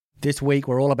This week,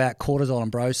 we're all about cortisol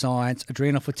and bro science,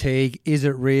 adrenal fatigue. Is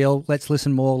it real? Let's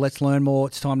listen more. Let's learn more.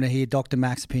 It's time to hear Dr.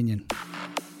 Mac's opinion.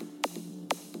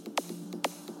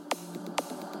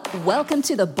 Welcome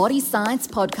to the Body Science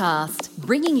Podcast,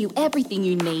 bringing you everything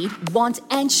you need, want,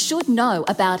 and should know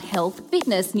about health,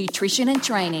 fitness, nutrition, and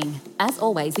training. As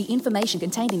always, the information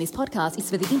contained in this podcast is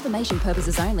for the information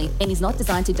purposes only and is not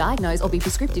designed to diagnose or be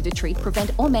prescriptive to treat,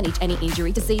 prevent, or manage any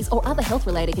injury, disease, or other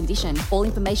health-related condition. All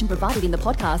information provided in the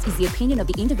podcast is the opinion of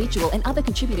the individual and other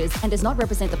contributors and does not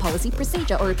represent the policy,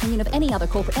 procedure, or opinion of any other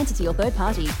corporate entity or third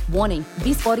party. Warning,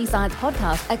 this Body Science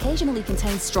Podcast occasionally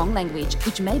contains strong language,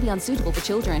 which may be unsuitable for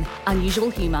children,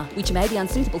 unusual humour, which may be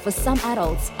unsuitable for some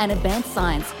adults, and advanced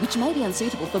science, which may be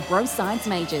unsuitable for bro science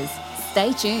majors.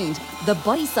 Stay tuned. The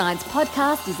Body Science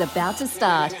Podcast is about to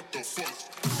start.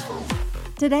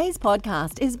 Today's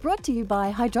podcast is brought to you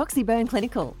by Hydroxyburn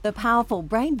Clinical, the powerful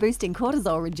brain-boosting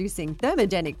cortisol-reducing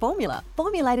thermogenic formula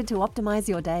formulated to optimize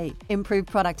your day, improve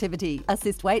productivity,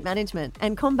 assist weight management,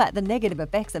 and combat the negative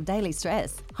effects of daily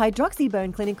stress.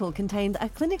 Hydroxyburn Clinical contains a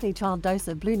clinically trialled dose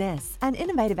of Blue Ness, an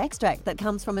innovative extract that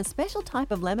comes from a special type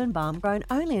of lemon balm grown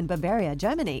only in Bavaria,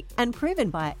 Germany, and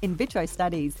proven by in vitro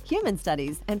studies, human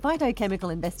studies, and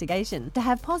phytochemical investigation to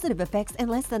have positive effects in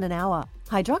less than an hour.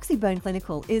 Hydroxyburn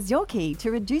Clinical is your key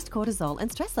to reduced cortisol and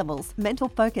stress levels, mental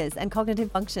focus and cognitive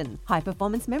function,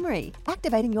 high-performance memory,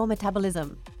 activating your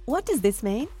metabolism. What does this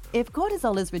mean? If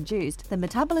cortisol is reduced, the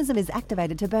metabolism is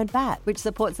activated to burn fat, which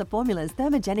supports the formula's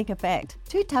thermogenic effect.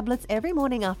 2 tablets every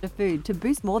morning after food to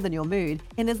boost more than your mood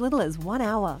in as little as 1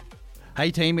 hour. Hey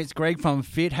team, it's Greg from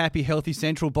Fit, Happy, Healthy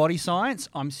Central Body Science.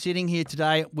 I'm sitting here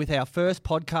today with our first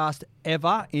podcast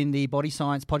ever in the Body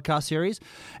Science podcast series.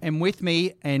 And with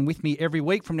me every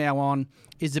week from now on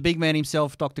is the big man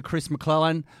himself, Dr. Chris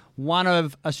McClellan, one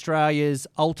of Australia's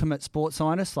ultimate sports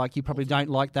scientists. Like, you probably don't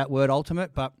like that word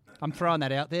ultimate, but I'm throwing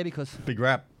that out there because... Big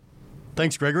rap.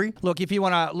 Thanks, Gregory. Look, if you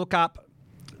want to look up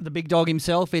the big dog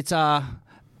himself, it's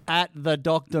at the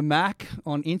Dr. Mac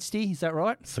on Insta. Is that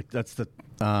right? That's the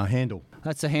handle.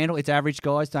 That's the handle. It's average,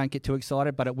 guys. Don't get too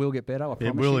excited, but it will get better, I promise.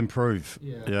 It will you. improve.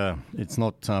 Yeah. It's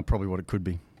not probably what it could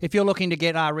be. If you're looking to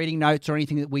get reading notes or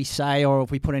anything that we say, or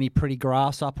if we put any pretty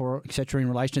graphs up or etc. in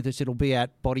relation to this, it'll be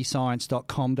at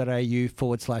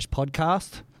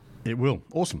bodyscience.com.au/podcast. It will.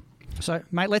 Awesome. So,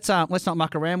 mate, let's not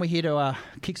muck around. We're here to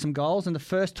kick some goals, and the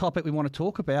first topic we want to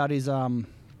talk about is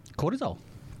cortisol.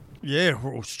 Yeah,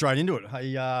 we're straight into it.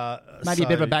 Hey, maybe a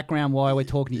bit of a background why we're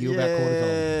talking to you about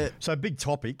cortisol. So, big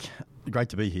topic. Great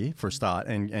to be here for a start,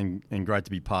 and great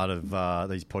to be part of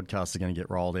these podcasts that are going to get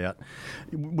rolled out.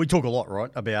 We talk a lot,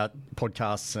 right, about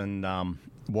podcasts and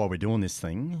why we're doing this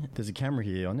thing. There's a camera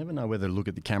here. I never know whether to look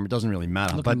at the camera. It doesn't really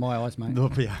matter. Look in my eyes, mate.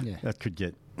 Yeah. That could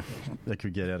get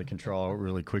out of control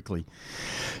really quickly.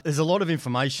 There's a lot of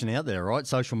information out there, right?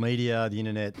 Social media, the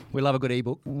internet. We love a good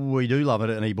ebook. We do love it,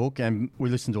 an ebook, and we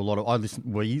listen to a lot of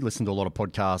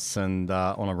podcasts and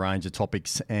on a range of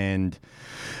topics. And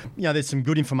there's some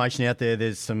good information out there.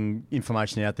 There's some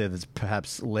information out there that's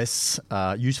perhaps less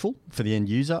useful for the end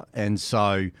user. And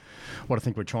so, what I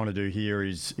think we're trying to do here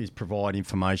is provide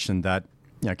information that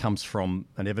comes from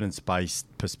an evidence-based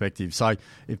perspective. So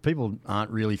if people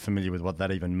aren't really familiar with what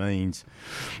that even means,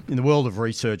 in the world of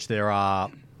research, there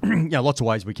are lots of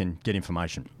ways we can get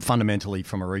information. Fundamentally,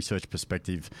 from a research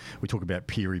perspective, we talk about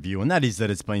peer review, and that is that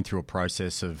it's been through a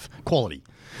process of quality.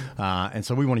 And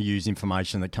so we want to use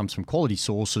information that comes from quality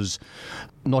sources,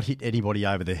 not hit anybody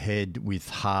over the head with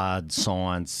hard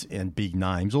science and big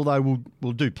names, although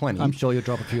we'll do plenty. I'm sure you'll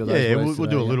drop a few of those words we'll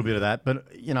today, do a little bit of that. But,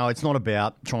 it's not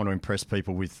about trying to impress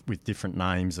people with different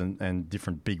names and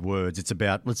different big words. It's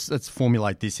about let's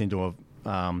formulate this into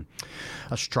a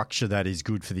structure that is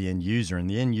good for the end user, and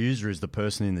the end user is the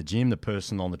person in the gym, the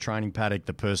person on the training paddock,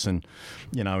 the person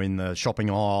in the shopping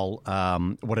aisle,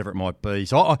 whatever it might be.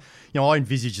 So I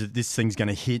envisage that this thing's going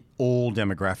to hit all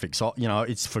demographics. So,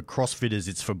 it's for CrossFitters,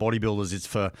 it's for bodybuilders, it's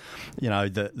for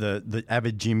the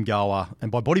avid gym goer,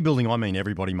 and by bodybuilding I mean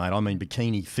everybody, mate. I mean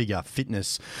bikini, figure,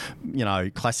 fitness,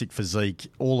 classic physique,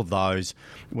 all of those.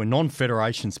 We're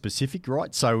non-federation specific,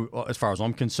 right? So as far as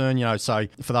I'm concerned, so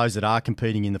for those that are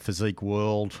competing in the physique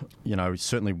world,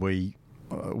 certainly we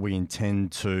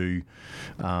intend to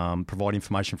provide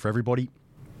information for everybody.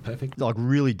 Perfect. Like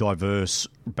really diverse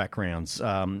backgrounds,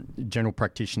 general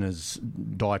practitioners,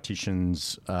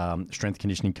 dietitians, strength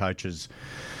conditioning coaches,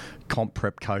 comp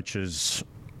prep coaches,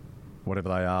 whatever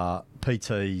they are,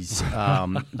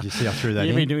 PTs. You see, I threw that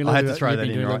You've in. been doing I had to that- throw you've that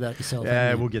been in, doing right? that yourself, Yeah,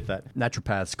 haven't you? we'll get that.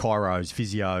 Naturopaths, chiros,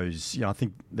 physios. I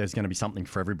think there's going to be something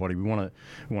for everybody. We want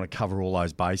to cover all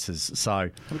those bases. So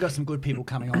We've got some good people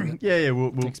coming on.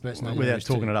 we'll Experts know without areas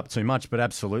talking too. it up too much, but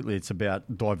absolutely, it's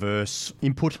about diverse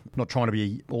input. Not trying to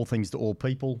be all things to all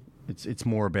people. It's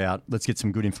more about let's get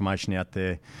some good information out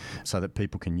there so that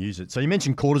people can use it. So you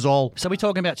mentioned cortisol. So we're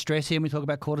talking about stress here and we talk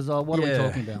about cortisol. What are we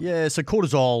talking about? Yeah, so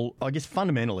cortisol, I guess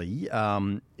fundamentally,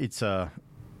 it's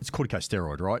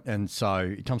corticosteroid, right? And so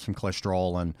it comes from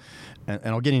cholesterol, and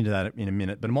I'll get into that in a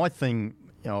minute. But my thing,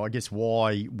 I guess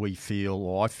why I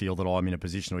feel that I'm in a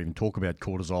position to even talk about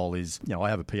cortisol is, I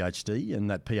have a PhD, and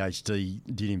that PhD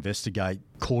did investigate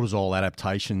cortisol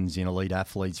adaptations in elite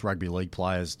athletes, rugby league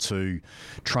players, to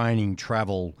training,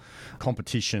 travel,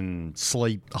 competition,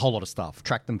 sleep, a whole lot of stuff.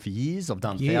 Tracked them for years. I've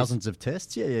done thousands of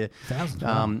tests. Yeah. Thousands.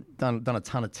 Wow. Done a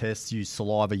ton of tests, used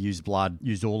saliva, used blood,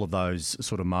 used all of those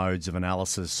sort of modes of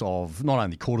analysis of not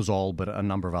only cortisol, but a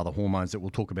number of other hormones that we'll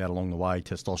talk about along the way,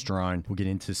 testosterone. We'll get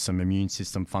into some immune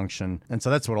system function. And so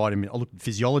that's what I did. I looked at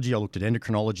physiology, I looked at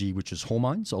endocrinology, which is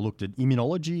hormones. I looked at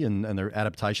immunology and the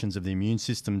adaptations of the immune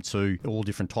system to all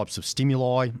different types of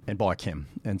stimuli, and biochem.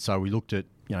 And so we looked at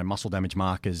muscle damage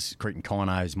markers, creatine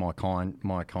kinase,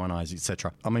 myokinase,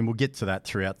 etc. I mean, we'll get to that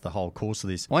throughout the whole course of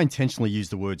this. I intentionally use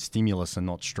the word stimulus and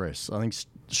not stress. I think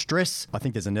stress,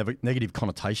 there's a negative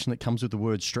connotation that comes with the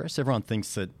word stress. Everyone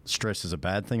thinks that stress is a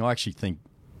bad thing. I actually think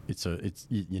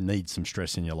you need some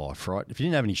stress in your life, right? If you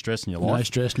didn't have any stress in your life, No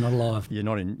stress, not alive.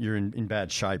 you're in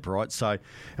bad shape, right? So, and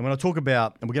when I talk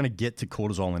about, and we're going to get to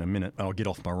cortisol in a minute, and I'll get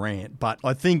off my rant, but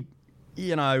I think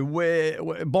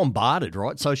we're bombarded,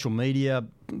 right? Social media,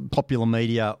 popular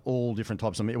media, all different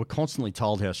types of media. We're constantly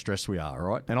told how stressed we are,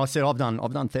 right? And I said, I've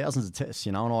done thousands of tests,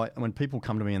 and when people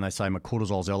come to me and they say my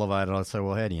cortisol's elevated, I say,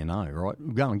 well, how do you know,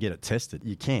 right? Go and get it tested.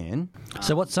 You can.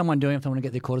 So what's someone doing if they want to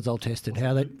get their cortisol tested?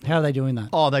 How are they doing that?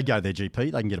 Oh, they go to their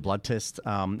GP. They can get a blood test.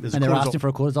 And they're asking for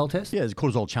a cortisol test? Yeah, there's a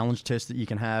cortisol challenge test that you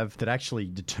can have that actually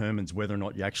determines whether or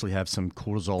not you actually have some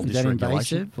cortisol Is that dysregulation.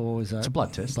 invasive, or is that... It's a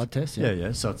blood test. Blood test,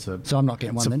 Yeah. So it's So I'm not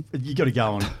getting one then? You got to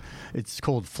go on. It's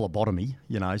called phlebotomy,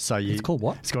 So It's called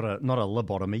what? It's got not a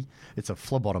lobotomy. It's a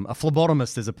phlebotom. A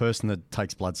phlebotomist is a person that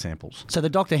takes blood samples. So the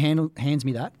doctor hands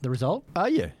me the result? Oh,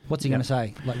 yeah. What's he going to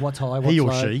say? Like, what's high, what's He or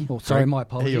low? she. Oh, sorry, my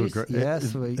He or, apologies.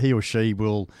 Yes, he or she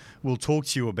will talk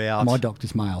to you about... my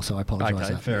doctor's male, so I apologise.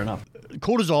 Okay, fair enough.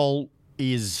 Cortisol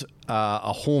is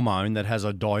a hormone that has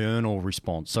a diurnal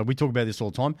response. So we talk about this all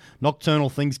the time. Nocturnal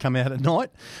things come out at night.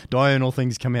 Diurnal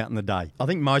things come out in the day. I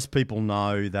think most people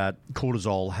know that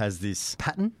cortisol has this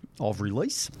pattern of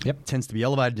release. Yep. It tends to be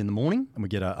elevated in the morning, and we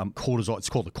get a cortisol. It's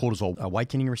called the cortisol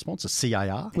awakening response, a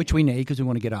CAR. Which we need because we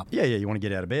want to get up. Yeah, you want to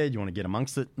get out of bed, you want to get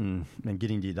amongst it and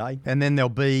get into your day. And then there'll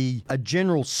be a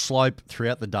general slope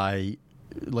throughout the day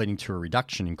leading to a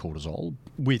reduction in cortisol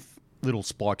with little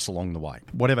spikes along the way.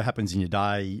 Whatever happens in your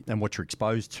day and what you're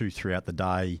exposed to throughout the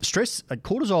day. Stress,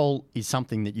 cortisol is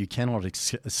something that you cannot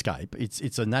escape.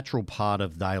 It's a natural part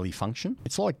of daily function.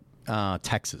 It's like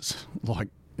taxes.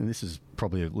 And this is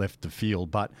probably left of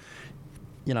field, but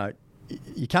you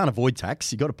can't avoid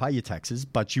tax. You've got to pay your taxes,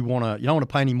 but you don't want to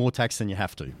pay any more tax than you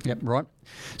have to. Yep. Right?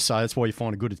 So that's why you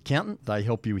find a good accountant. They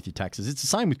help you with your taxes. It's the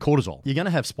same with cortisol. You're going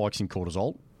to have spikes in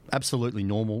cortisol. Absolutely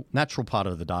normal, natural part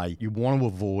of the day. You want to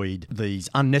avoid these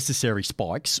unnecessary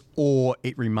spikes or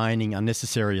it remaining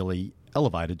unnecessarily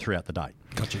elevated throughout the day.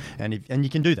 Gotcha. And you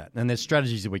can do that. And there's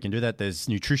strategies that we can do that. There's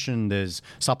nutrition, there's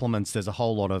supplements, there's a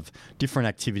whole lot of different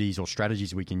activities or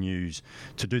strategies we can use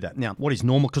to do that. Now, what is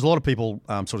normal? Because a lot of people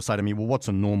sort of say to me, well, what's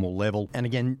a normal level? And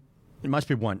again, most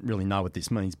people won't really know what this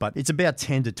means, but it's about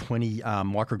 10 to 20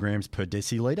 micrograms per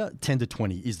deciliter. 10 to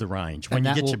 20 is the range. When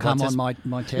you get your blood test, on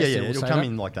my test? Yeah, it'll come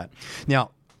in like that. Now,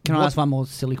 can I ask one more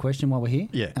silly question while we're here?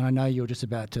 Yeah. And I know you're just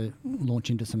about to launch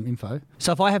into some info.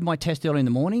 So if I have my test early in the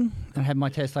morning and have my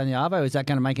test late in the arvo, is that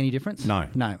going to make any difference? No.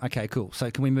 No. Okay, cool. So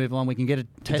can we move on? We can get a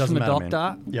test from the matter, doctor.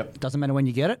 man. Yep. Doesn't matter when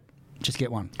you get it. Just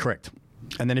get one. Correct.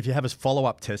 And then if you have a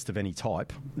follow-up test of any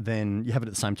type, then you have it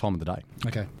at the same time of the day.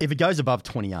 Okay. If it goes above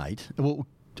 28, well,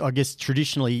 I guess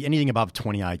traditionally anything above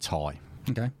 28 is high.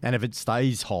 Okay. And if it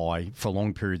stays high for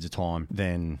long periods of time,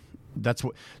 then that's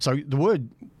what... So the word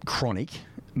chronic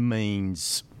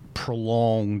means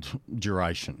prolonged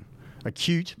duration.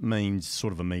 Acute means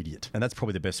sort of immediate. And that's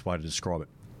probably the best way to describe it.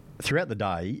 Throughout the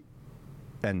day,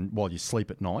 and while you sleep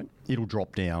at night, it'll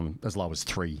drop down as low as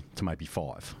 3 to maybe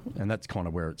 5. And that's kind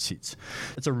of where it sits.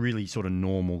 It's a really sort of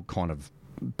normal kind of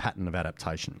pattern of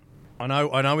adaptation. I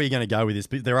know where you're going to go with this,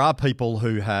 but there are people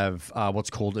who have what's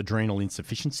called adrenal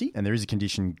insufficiency, and there is a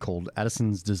condition called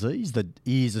Addison's disease that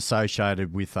is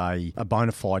associated with a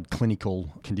bona fide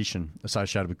clinical condition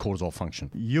associated with cortisol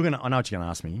function. I know what you're going to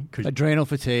ask me. Adrenal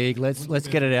fatigue. Let's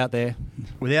get it out there.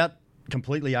 Without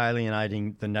completely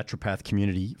alienating the naturopath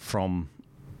community from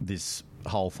this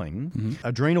whole thing,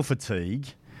 adrenal fatigue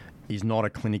is not a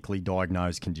clinically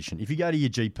diagnosed condition. If you go to your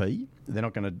GP, they're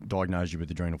not going to diagnose you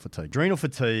with adrenal fatigue. Adrenal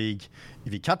fatigue,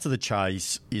 if you cut to the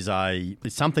chase, is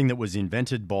something that was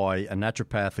invented by a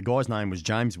naturopath. The guy's name was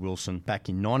James Wilson back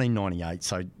in 1998,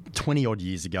 so 20-odd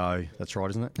years ago. That's right,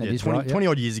 isn't it? That is right,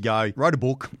 20-odd years ago. Wrote a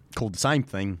book called the same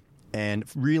thing. And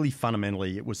really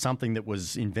fundamentally, it was something that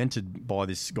was invented by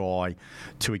this guy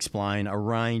to explain a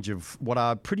range of what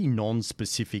are pretty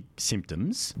non-specific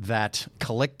symptoms that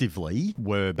collectively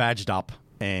were badged up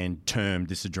and termed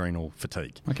this adrenal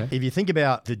fatigue. Okay. If you think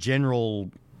about the general,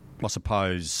 I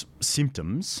suppose,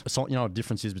 symptoms, you know what the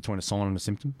difference is between a sign and a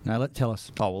symptom? No, tell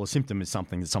us. Oh, well, a symptom is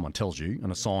something that someone tells you,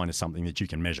 and a sign is something that you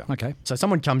can measure. Okay. So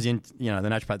someone comes in, the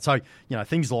naturopath. So,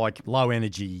 things like low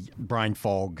energy, brain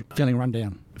fog,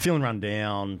 Feeling run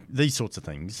down, these sorts of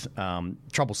things,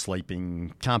 trouble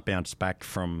sleeping, can't bounce back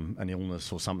from an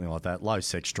illness or something like that, low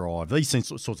sex drive, these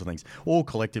sorts of things, all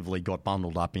collectively got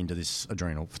bundled up into this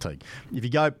adrenal fatigue. If you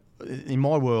go, in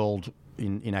my world,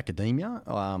 in academia,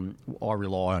 I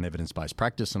rely on evidence-based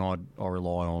practice, and I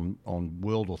rely on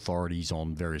world authorities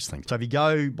on various things. So if you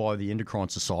go by the Endocrine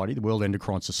Society, the World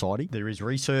Endocrine Society, there is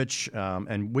research,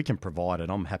 and we can provide it.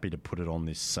 I'm happy to put it on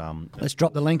this. Let's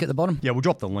drop the link at the bottom. Yeah, we'll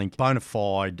drop the link. Bona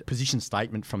fide position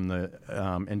statement from the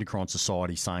Endocrine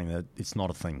Society saying that it's not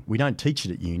a thing. We don't teach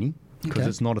it at uni, because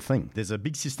it's not a thing. There's a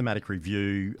big systematic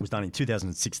review, it was done in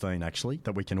 2016 actually,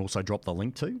 that we can also drop the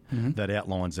link to, that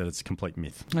outlines that it's a complete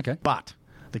myth. Okay. But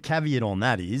the caveat on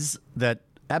that is that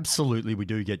absolutely we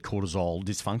do get cortisol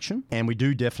dysfunction, and we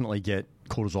do definitely get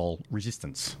cortisol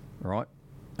resistance, right?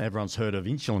 Everyone's heard of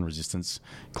insulin resistance.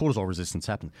 Cortisol resistance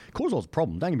happens. Cortisol's a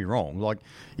problem, don't get me wrong. Like,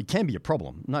 it can be a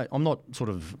problem. No, I'm not sort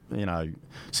of,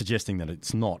 suggesting that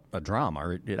it's not a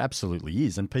drama. It absolutely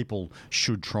is, and people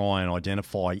should try and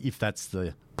identify if that's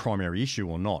the primary issue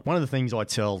or not. One of the things I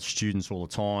tell students all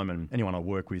the time, and anyone I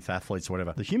work with, athletes or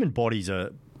whatever, the human body's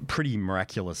a pretty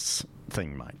miraculous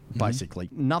thing, mate, basically.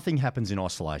 Nothing happens in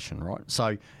isolation, right?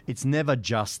 So it's never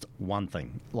just one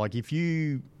thing. Like,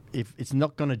 if it's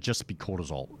not going to just be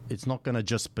cortisol, it's not going to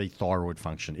just be thyroid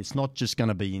function, it's not just going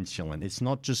to be insulin, it's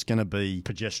not just going to be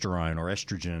progesterone or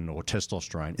estrogen or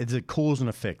testosterone. It's a cause and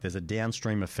effect. There's a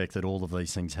downstream effect that all of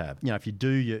these things have. If you do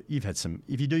your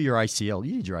ACL,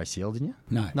 you did your ACL, didn't you?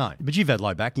 No, but you've had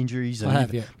low back injuries. And I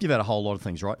have, yeah. You've had a whole lot of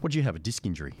things, right? What do you have? A disc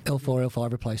injury? L4,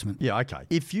 L5 replacement. Yeah, okay.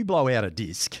 If you blow out a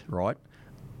disc, right,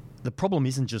 the problem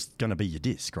isn't just going to be your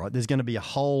disc, right? There's going to be a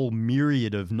whole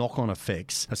myriad of knock-on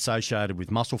effects associated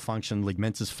with muscle function,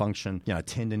 ligamentous function,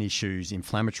 tendon issues,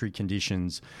 inflammatory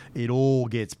conditions. It all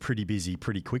gets pretty busy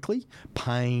pretty quickly.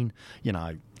 Pain,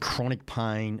 chronic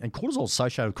pain, and cortisol is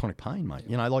associated with chronic pain, mate.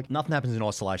 Like, nothing happens in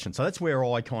isolation. So that's where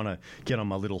I kind of get on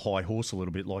my little high horse a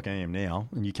little bit, like I am now,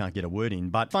 and you can't get a word in.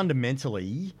 But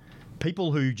fundamentally,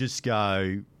 people who just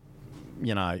go,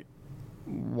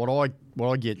 what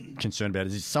I get concerned about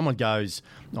is if someone goes,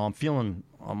 I'm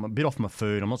a bit off my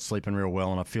food, I'm not sleeping real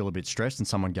well, and I feel a bit stressed, and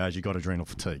someone goes, you've got adrenal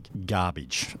fatigue.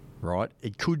 Garbage, right?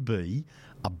 It could be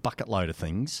a bucket load of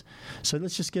things. So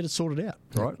let's just get it sorted out,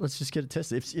 right? Let's just get it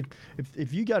tested.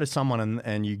 If you go to someone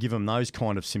and you give them those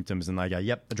kind of symptoms and they go,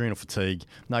 yep, adrenal fatigue,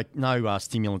 no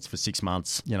stimulants for 6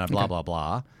 months, blah, blah,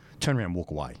 blah, turn around and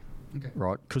walk away,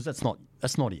 right? Because that's not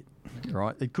it,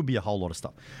 right? It could be a whole lot of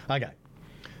stuff. Okay.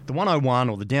 The 101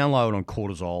 or the download on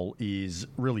cortisol is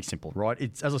really simple, right?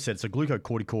 It's, as I said, it's a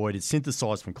glucocorticoid. It's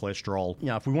synthesized from cholesterol.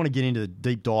 If we want to get into the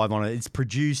deep dive on it, it's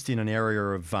produced in an area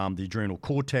of the adrenal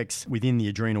cortex within the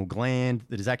adrenal gland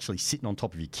that is actually sitting on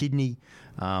top of your kidney.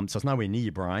 So it's nowhere near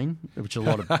your brain, which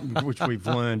we've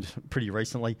learned pretty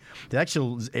recently. The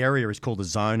actual area is called the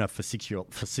zona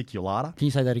fasciculata. Can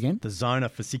you say that again? The zona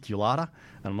fasciculata,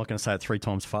 and I'm not going to say it 3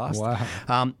 times fast.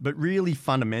 Wow. But really,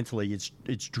 fundamentally,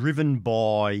 it's driven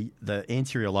by the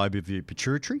anterior lobe of your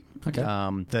pituitary. Okay.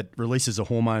 That releases a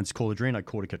hormone. It's called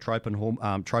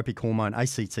adrenocorticotropic hormone,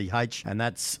 ACTH, and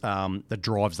that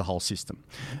drives the whole system.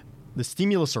 The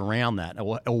stimulus around that,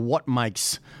 or what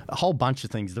makes a whole bunch of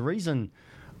things. The reason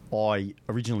I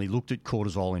originally looked at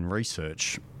cortisol in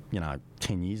research,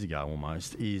 10 years ago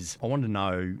almost, is I wanted to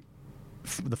know,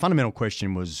 the fundamental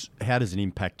question was, how does it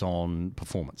impact on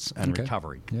performance and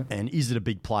recovery? Yep. And is it a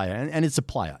big player? And it's a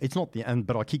player. It's not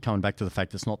but I keep coming back to the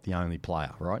fact it's not the only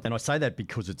player, right? And I say that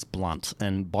because it's blunt.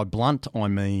 And by blunt, I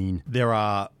mean there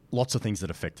are lots of things that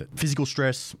affect it. Physical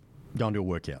stress, go and do a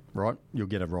workout, right? You'll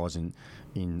get a rise in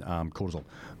cortisol.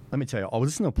 Let me tell you, I was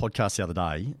listening to a podcast the other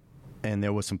day, and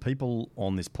there were some people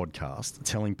on this podcast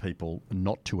telling people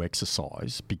not to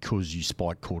exercise because you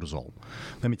spike cortisol.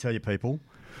 Let me tell you, people,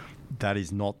 that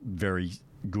is not very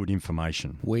good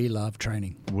information. We love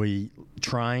training. We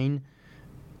train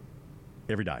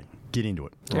every day. Get into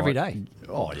it. Right? Every day?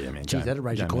 Oh, yeah, man. Geez, that'd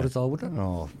raise your cortisol, wouldn't it?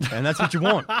 Oh, and that's what you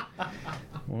want.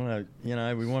 We want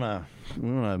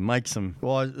to make some.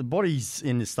 Well, the body's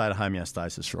in this state of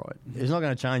homeostasis, right? It's not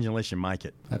going to change unless you make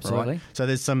it. Absolutely. Right? So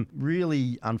there's some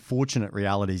really unfortunate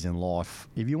realities in life.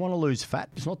 If you want to lose fat,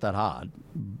 it's not that hard,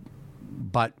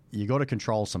 but you got to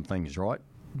control some things, right?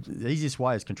 The easiest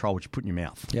way is control what you put in your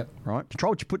mouth. Yep. Right.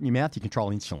 Control what you put in your mouth. You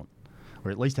control insulin,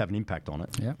 or at least have an impact on it.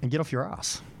 Yep. And get off your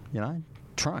ass.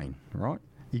 Train. Right.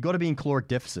 You got to be in caloric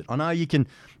deficit. I know you can.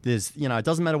 There's, it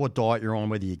doesn't matter what diet you're on,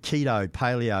 whether you're keto,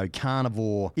 paleo,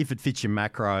 carnivore, if it fits your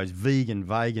macros,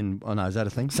 vegan. Oh no, is that a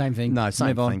thing? Same thing. No,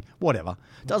 same Move thing. on. Whatever.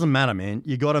 Doesn't matter, man.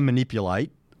 You got to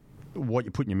manipulate what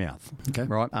you put in your mouth. Okay.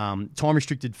 Right. Time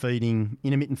restricted feeding,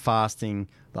 intermittent fasting,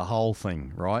 the whole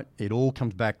thing. Right. It all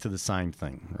comes back to the same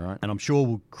thing. Right. And I'm sure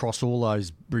we'll cross all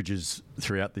those bridges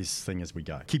throughout this thing as we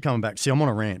go. Keep coming back. See, I'm on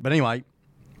a rant, but anyway,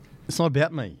 it's not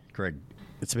about me, Greg.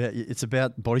 It's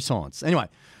about body science. Anyway,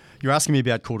 you're asking me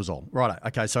about cortisol. Right.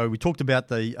 Okay, so we talked about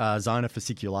the zona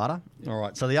fasciculata. All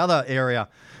right. So the other area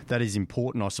that is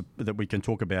important that we can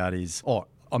talk about is,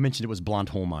 I mentioned it was blunt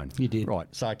hormone. You did. Right.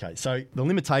 So, okay. So the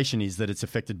limitation is that it's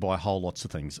affected by a whole lots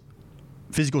of things.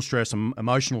 Physical stress,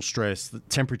 emotional stress, the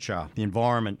temperature, the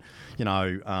environment,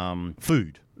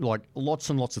 food. Like lots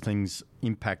and lots of things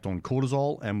impact on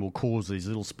cortisol and will cause these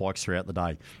little spikes throughout the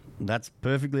day. That's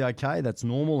perfectly okay. That's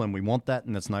normal, and we want that,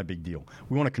 and that's no big deal.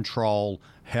 We want to control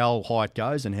how high it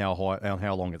goes and how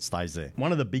long it stays there.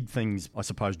 One of the big things, I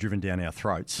suppose, driven down our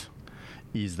throats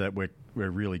is that we're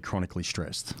really chronically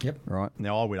stressed. Yep. Right.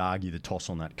 Now, I would argue the toss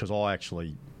on that because I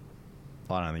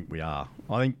don't think we are.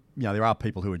 I think there are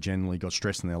people who have generally got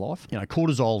stress in their life.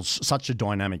 Cortisol's such a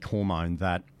dynamic hormone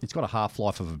that it's got a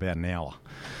half-life of about an hour.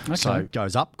 Okay. So it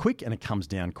goes up quick and it comes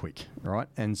down quick, right?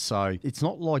 And so it's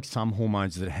not like some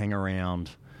hormones that hang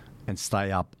around and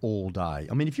stay up all day.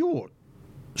 I mean, if you're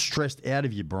stressed out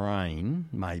of your brain,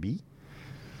 maybe,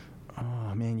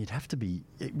 you'd have to be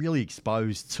really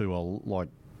exposed to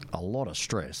a lot of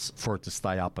stress for it to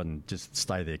stay up and just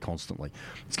stay there constantly.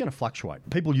 It's going to fluctuate.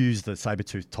 People use the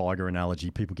saber-toothed tiger analogy,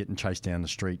 people getting chased down the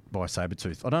street by a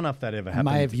saber-tooth. I don't know if that ever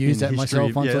happened. May have used that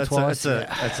myself once or twice.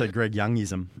 That's a Greg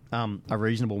Youngism, a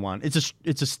reasonable one.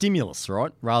 It's a stimulus,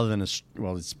 right? Rather than it's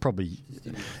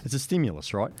a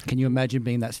stimulus, right? Can you imagine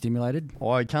being that stimulated?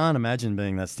 I can't imagine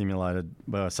being that stimulated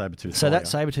by a saber-toothed tiger. So that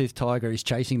saber-toothed tiger is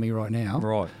chasing me right now.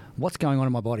 Right. What's going on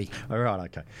in my body? All right,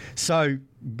 okay. So,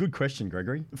 good question,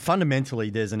 Gregory. Fundamentally,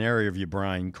 there's an area of your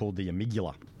brain called the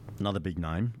amygdala, another big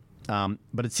name,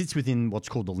 but it sits within what's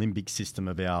called the limbic system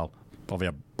of our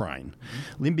brain.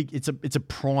 Limbic, it's a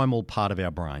primal part of our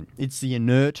brain. It's the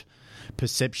inert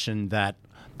perception that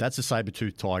that's a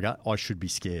saber-toothed tiger, I should be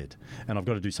scared, and I've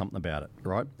got to do something about it,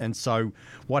 right? And so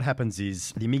what happens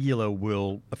is the amygdala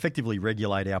will effectively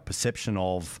regulate our perception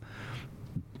of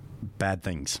bad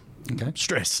things. Okay.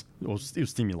 Stress or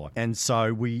stimuli. And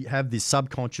so we have this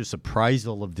subconscious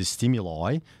appraisal of this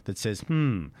stimuli that says,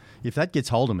 if that gets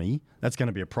hold of me, that's going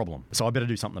to be a problem. So I better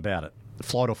do something about it.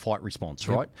 Flight or fight response,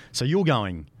 right? So you're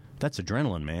going, that's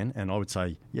adrenaline, man. And I would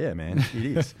say, yeah, man, it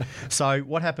is. So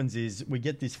what happens is we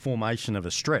get this formation of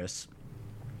a stress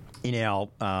in our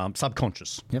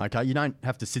subconscious. Yep. Okay, you don't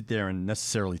have to sit there and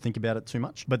necessarily think about it too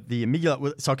much. But the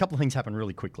amygdala, so a couple of things happen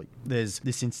really quickly. There's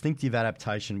this instinctive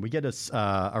adaptation. We get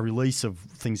a release of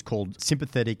things called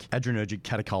sympathetic adrenergic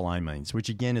catecholamines, which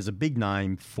again is a big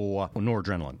name for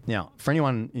noradrenaline. Now, for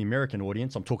anyone in the American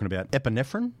audience, I'm talking about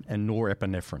epinephrine and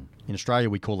norepinephrine. In Australia,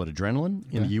 we call it adrenaline.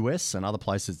 In the US and other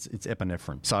places, it's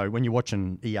epinephrine. So when you're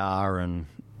watching ER and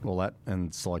all that, and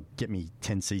it's like, get me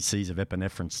 10 cc's of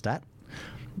epinephrine stat.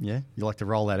 Yeah, you like to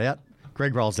roll that out?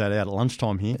 Greg rolls that out at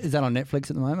lunchtime here. Is that on Netflix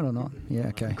at the moment or not? Yeah,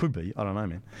 okay. It could be. I don't know,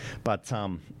 man. But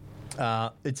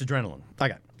it's adrenaline.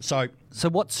 Okay, so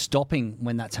what's stopping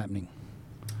when that's happening?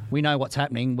 We know what's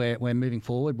happening. We're moving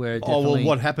forward.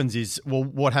 What happens is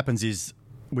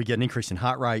we get an increase in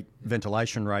heart rate,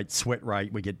 ventilation rate, sweat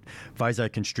rate. We get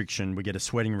vasoconstriction. We get a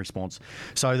sweating response.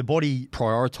 So the body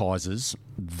prioritizes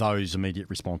those immediate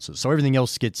responses. So everything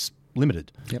else gets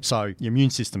limited. Yep. So your immune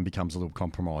system becomes a little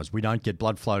compromised. We don't get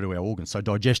blood flow to our organs, so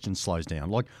digestion slows down,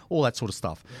 like all that sort of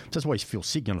stuff. So that's why you feel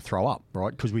sick, you're going to throw up,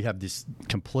 right? Because we have this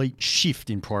complete shift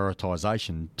in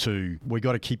prioritisation to we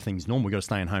got to keep things normal, we got to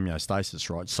stay in homeostasis,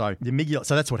 right? So the amygdala,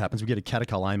 so that's what happens. We get a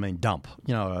catecholamine dump,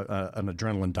 an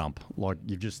adrenaline dump, like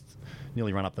you've just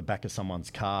nearly run up the back of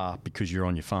someone's car because you're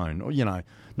on your phone, or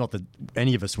not that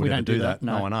any of us would ever do that.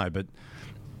 No, I know, but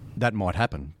that might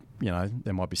happen.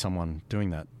 There might be someone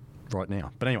doing that right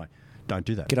now. But anyway, don't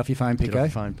do that. Get off your phone, Pico. Get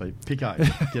off your phone, Pico.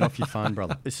 Get off your phone,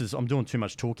 brother. I'm doing too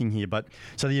much talking here. But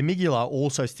so the amygdala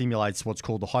also stimulates what's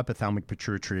called the hypothalamic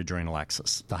pituitary adrenal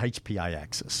axis, the HPA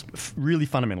axis. Really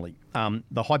fundamentally,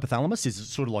 the hypothalamus is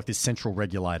sort of like this central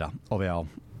regulator of our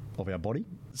body.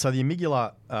 So the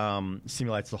amygdala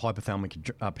stimulates the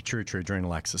hypothalamic pituitary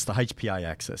adrenal axis, the HPA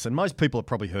axis. And most people have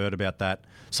probably heard about that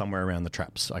somewhere around the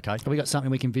traps, okay? Have we got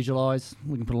something we can visualise?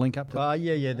 We can put a link up to?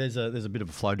 Yeah. There's a bit of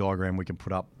a flow diagram we can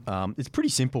put up. It's pretty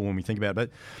simple when we think about it, but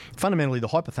fundamentally the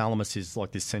hypothalamus is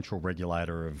like this central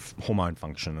regulator of hormone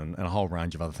function and a whole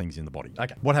range of other things in the body.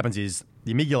 Okay, what happens is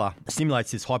the amygdala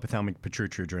stimulates this hypothalamic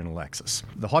pituitary adrenal axis.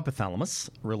 The hypothalamus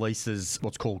releases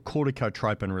what's called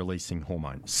corticotropin-releasing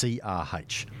hormone,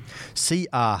 CRH.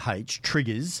 CRH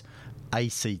triggers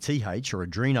ACTH, or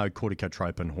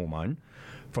adrenocorticotropin hormone,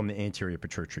 from the anterior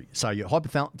pituitary. So your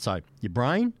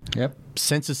brain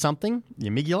senses something, the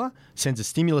amygdala sends a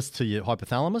stimulus to your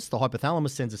hypothalamus, the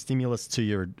hypothalamus sends a stimulus to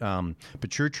your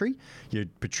pituitary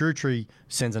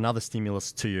sends another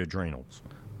stimulus to your adrenals,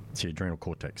 to your adrenal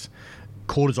cortex.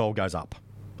 Cortisol goes up.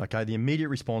 Okay, the immediate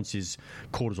response is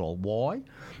cortisol. Why?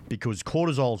 Because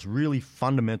cortisol's really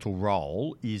fundamental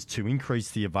role is to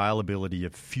increase the availability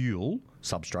of fuel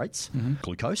substrates,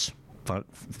 glucose,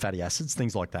 fatty acids,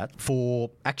 things like that,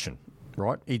 for action,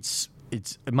 right? It's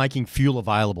making fuel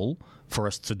available for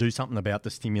us to do something about the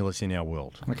stimulus in our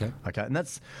world. Okay, and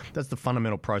that's the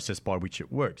fundamental process by which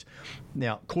it works.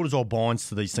 Now, cortisol binds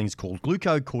to these things called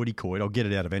glucocorticoid, I'll get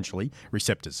it out eventually,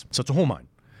 receptors. So it's a hormone.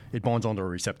 It binds onto a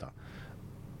receptor.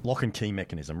 Lock and key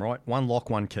mechanism, right? One lock,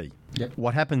 one key. Yep.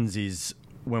 What happens is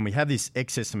when we have this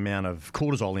excess amount of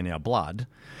cortisol in our blood,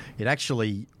 it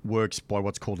actually works by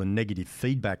what's called a negative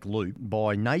feedback loop.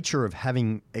 By nature of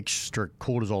having extra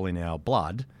cortisol in our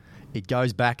blood, it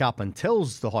goes back up and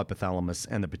tells the hypothalamus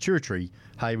and the pituitary,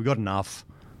 hey, we've got enough,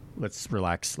 let's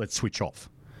relax, let's switch off,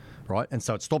 right? And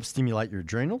so it stops stimulating your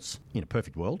adrenals in a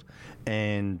perfect world,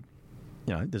 and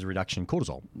there's a reduction in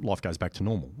cortisol. Life goes back to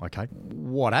normal, okay?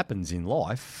 What happens in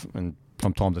life, and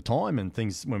from time to time, and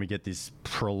things when we get this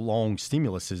prolonged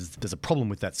stimulus, is there's a problem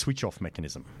with that switch-off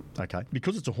mechanism, okay?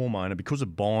 Because it's a hormone and because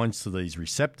it binds to these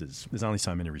receptors, there's only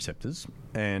so many receptors,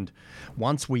 and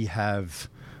once we have,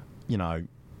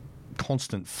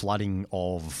 constant flooding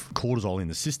of cortisol in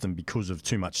the system because of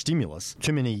too much stimulus,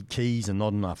 too many keys and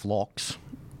not enough locks,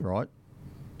 right?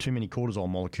 Too many cortisol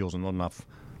molecules and not enough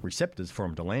receptors for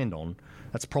them to land on,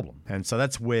 that's a problem. And so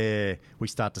that's where we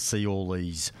start to see all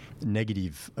these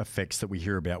negative effects that we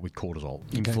hear about with cortisol.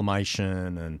 Okay.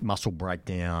 Inflammation and muscle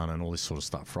breakdown and all this sort of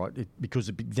stuff, right? Because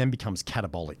it then becomes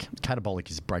catabolic. Catabolic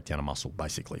is breakdown of muscle,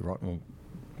 basically, right? Well,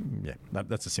 yeah,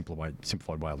 that's a simplified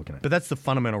way of looking at it. But that's the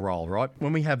fundamental role, right?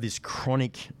 When we have this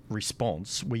chronic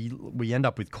response, we end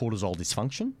up with cortisol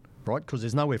dysfunction, right? Because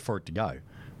there's nowhere for it to go,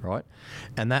 right?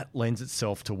 And that lends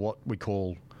itself to what we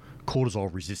call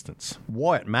cortisol resistance.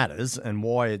 Why it matters and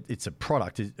why it's a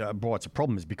product, why it's a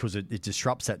problem, is because it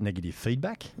disrupts that negative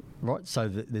feedback, right? So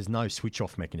there's no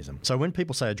switch-off mechanism. So when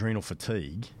people say adrenal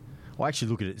fatigue, I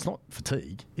actually look at it, it's not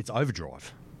fatigue, it's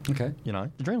overdrive. Okay.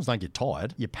 Adrenals don't get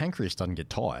tired. Your pancreas doesn't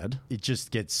get tired. It just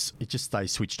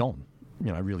stays switched on,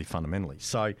 really fundamentally.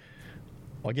 So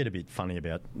I get a bit funny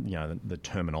about, the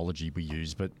terminology we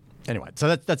use, but anyway,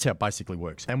 so that's how it basically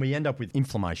works. And we end up with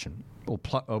inflammation or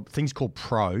things called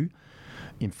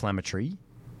pro-inflammatory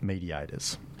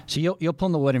mediators. So you're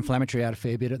pulling the word inflammatory out a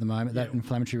fair bit at the moment, that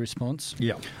inflammatory response.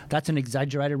 Yeah. That's an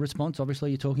exaggerated response,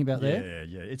 obviously, you're talking about there.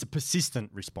 Yeah. It's a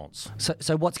persistent response.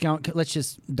 So what's going... Let's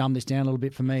just dumb this down a little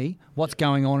bit for me. What's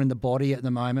going on in the body at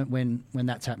the moment when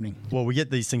that's happening? Well, we get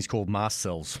these things called mast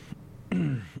cells.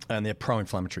 And they're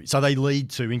pro-inflammatory. So they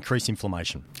lead to increased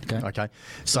inflammation. Okay.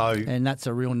 And that's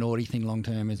a real naughty thing long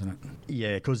term, isn't it?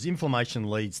 Yeah, because inflammation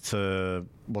leads to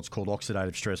what's called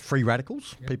oxidative stress. Free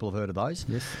radicals, people have heard of those.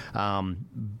 Yes.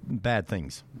 Bad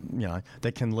things,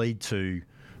 that can lead to...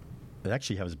 It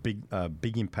actually has a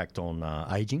big impact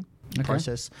on ageing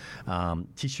process,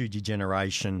 tissue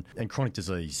degeneration, and chronic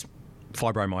disease,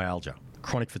 fibromyalgia,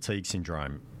 chronic fatigue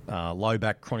syndrome,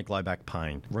 chronic low back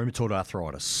pain, rheumatoid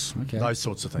arthritis, those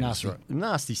sorts of things.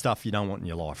 Nasty stuff you don't want in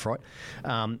your life, right?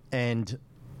 And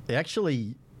it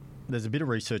actually there's a bit of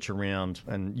research around,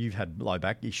 and you've had low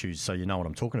back issues, so you know what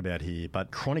I'm talking about here,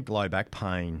 but chronic low back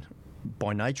pain,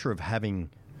 by nature of having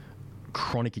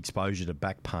chronic exposure to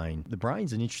back pain, the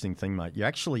brain's an interesting thing, mate. You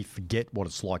actually forget what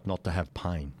it's like not to have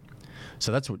pain.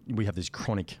 So that's what we have, these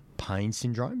chronic pain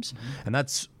syndromes, and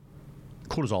that's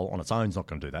cortisol on its own is not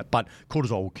going to do that, but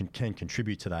cortisol can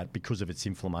contribute to that because of its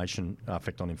inflammation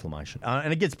effect on inflammation.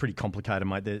 And it gets pretty complicated,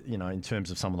 mate. In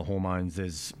terms of some of the hormones,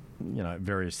 there's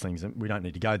various things, and we don't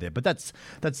need to go there. But that's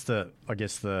the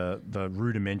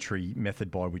rudimentary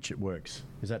method by which it works.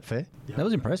 Is that fair? Yeah. That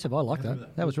was impressive. I like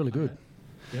that. That was really good.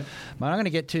 Yep. Mate, I'm going to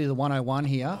get to the 101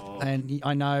 here, and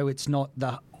I know it's not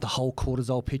the whole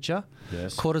cortisol picture.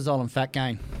 Yes. Cortisol and fat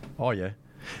gain. Oh, yeah.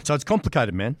 So it's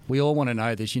complicated, man. We all want to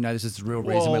know this. This is the real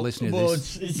reason we're listening to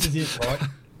this. This is it, right?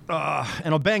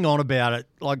 And I bang on about it.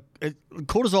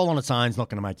 Cortisol on its own is not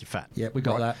going to make you fat. Yeah, we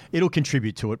got that. It'll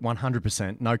contribute to it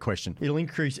 100%, no question.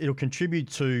 It'll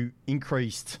contribute to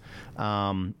increased,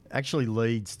 actually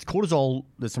leads, cortisol,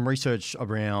 there's some research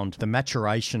around the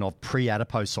maturation of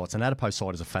pre-adipocytes. An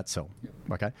adipocyte is a fat cell,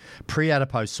 okay?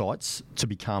 Pre-adipocytes to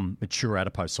become mature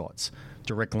adipocytes.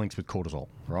 Direct links with cortisol,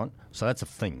 right? So that's a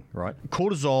thing, right?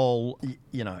 Cortisol,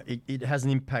 it has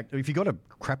an impact. If you've got a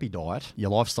crappy diet,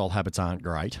 your lifestyle habits aren't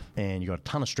great, and you've got a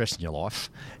ton of stress in your life,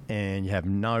 and you have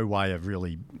no way of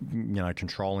really,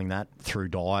 controlling that through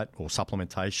diet or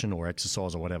supplementation or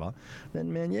exercise or whatever,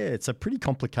 then, man, yeah, it's a pretty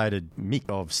complicated mix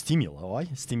of stimuli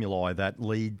that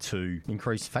lead to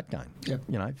increased fat gain.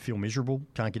 Yep. Feel miserable,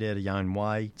 can't get out of your own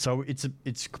way. So it's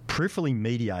peripherally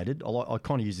mediated. I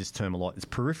kind of use this term a lot. It's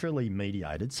peripherally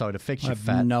mediated, so it affects your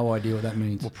fat. I have no idea what that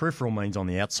means. Well, peripheral means on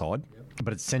the outside,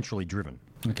 but it's centrally driven.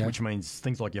 Okay. Which means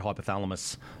things like your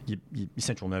hypothalamus, your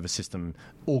central nervous system,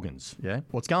 organs, yeah?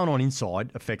 What's going on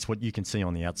inside affects what you can see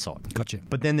on the outside. Gotcha.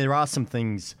 But then there are some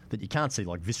things that you can't see,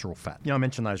 like visceral fat. I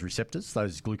mentioned those receptors,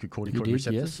 those glucocorticoid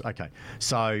receptors. Yes. Okay.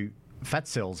 So fat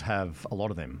cells have a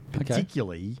lot of them,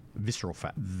 particularly visceral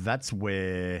fat. That's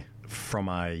where, from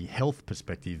a health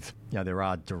perspective, there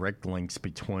are direct links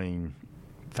between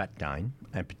fat gain,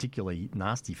 and particularly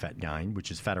nasty fat gain,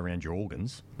 which is fat around your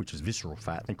organs, which is visceral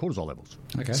fat, and cortisol levels.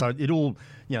 Okay. So it all,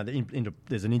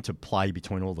 there's an interplay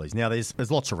between all these. Now, there's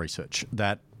lots of research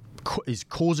that is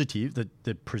causative,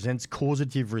 that presents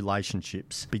causative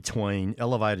relationships between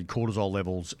elevated cortisol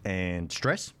levels and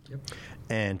stress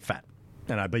and fat.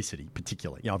 And obesity,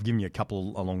 particularly. I've given you a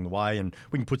couple along the way, and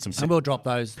we can put some. And we'll drop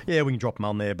those. Yeah, we can drop them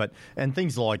on there. And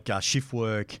things like shift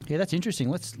work. Yeah, that's interesting.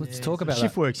 Let's talk about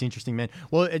shift work's interesting, man.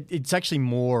 Well, it's actually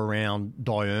more around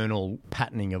diurnal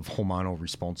patterning of hormonal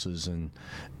responses and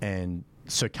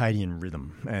circadian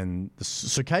rhythm. And the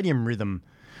circadian rhythm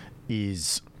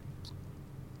is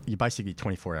you're basically a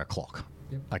 24-hour clock.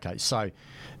 Yep. Okay, so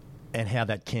and how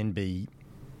that can be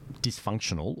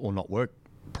dysfunctional or not work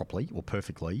properly or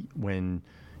perfectly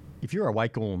if you're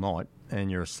awake all night and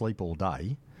you're asleep all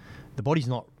day, the body's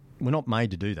we're not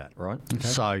made to do that, right? Okay.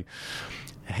 So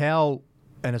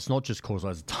and it's not just cortisol,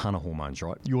 there's a ton of hormones,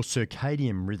 right? Your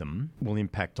circadian rhythm will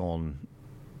impact on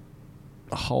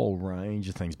a whole range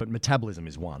of things, but metabolism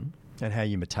is one, and how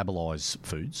you metabolize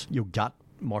foods, your gut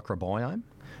microbiome,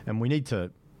 and we need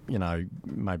to,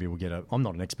 maybe we'll I'm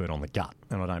not an expert on the gut,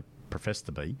 and I don't profess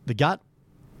to be. The gut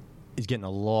is getting a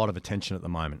lot of attention at the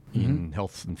moment in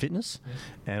health and fitness. Yes.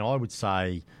 And I would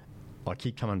say, I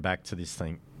keep coming back to this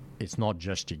thing, it's not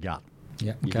just your gut.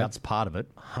 Yeah, okay. Your gut's part of it,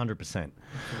 100%.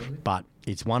 Absolutely. But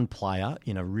it's one player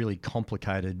in a really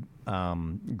complicated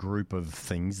group of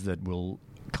things that will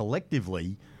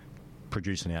collectively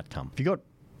produce an outcome. If you've got,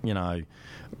 a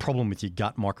problem with your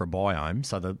gut microbiome,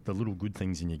 so the little good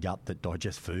things in your gut that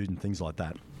digest food and things like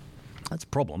that, that's a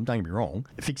problem, don't get me wrong.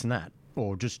 Fixing that,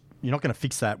 or just you're not going to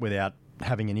fix that without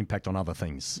having an impact on other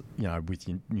things, with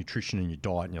your nutrition and your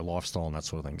diet and your lifestyle and that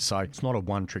sort of thing. So it's not a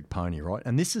one-trick pony, right?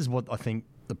 And this is what I think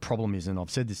the problem is, and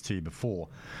I've said this to you before.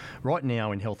 Right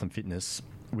now in health and fitness,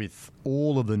 with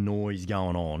all of the noise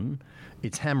going on,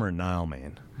 it's hammer and nail,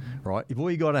 man, right? If all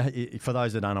you got, for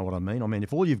those that don't know what I mean,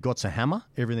 if all you've got's a hammer,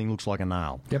 everything looks like a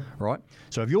nail, right?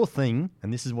 So if your thing,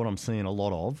 and this is what I'm seeing a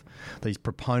lot of, these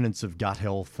proponents of gut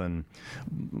health and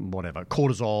whatever,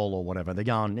 cortisol or whatever, they're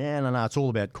going, no, it's all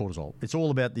about cortisol. It's all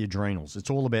about the adrenals.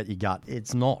 It's all about your gut.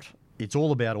 It's not. It's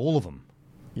all about all of them,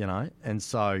 And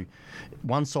so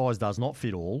one size does not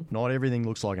fit all. Not everything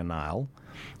looks like a nail.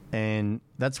 And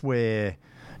that's where...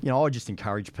 I just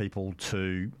encourage people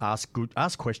to ask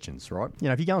questions, right?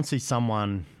 If you go and see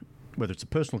someone, whether it's a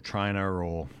personal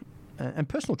trainer and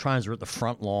personal trainers are at the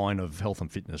front line of health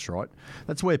and fitness, right?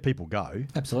 That's where people go.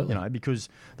 Absolutely. Because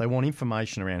they want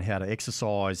information around how to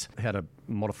exercise, how to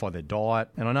modify their diet.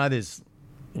 And I know there's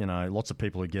lots of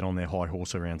people who get on their high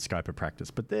horse around scope of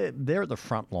practice, but they're at the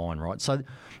front line, right? So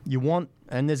you want,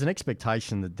 and there's an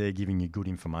expectation that they're giving you good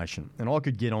information. And I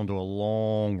could get onto a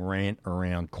long rant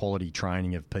around quality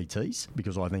training of PTs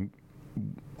because I think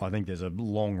there's a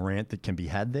long rant that can be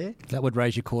had there. That would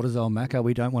raise your cortisol, Macca.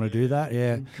 We don't want to do that.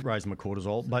 Yeah, raise my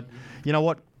cortisol. But you know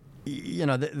what?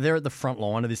 They're at the front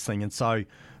line of this thing, and so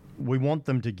we want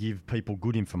them to give people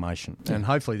good information, and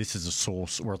hopefully this is a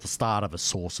source or at the start of a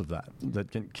source of that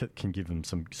can give them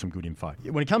some good info.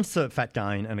 When it comes to fat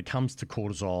gain and it comes to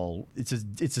cortisol, it's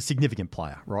a significant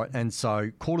player, right? And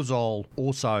so cortisol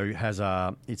also has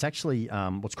it's actually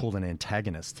what's called an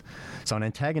antagonist. So an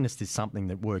antagonist is something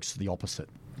that works the opposite.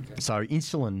 Okay. So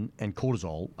insulin and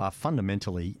cortisol are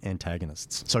fundamentally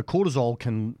antagonists. So cortisol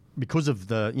can, because of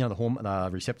the the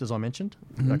receptors I mentioned.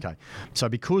 Mm-hmm. Okay, so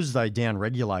because they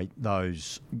downregulate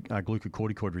those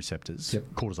glucocorticoid receptors,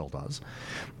 cortisol does.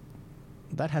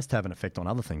 That has to have an effect on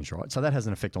other things, right? So that has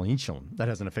an effect on insulin. That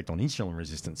has an effect on insulin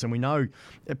resistance, and we know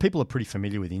people are pretty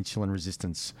familiar with insulin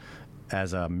resistance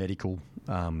as a medical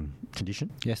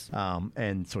condition. Yes,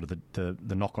 and sort of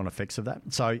the knock-on effects of that.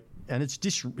 So. And it's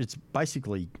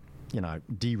basically,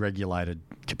 deregulated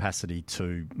capacity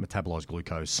to metabolize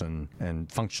glucose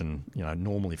and function,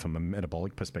 normally from a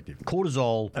metabolic perspective.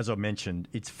 Cortisol, as I mentioned,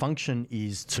 its function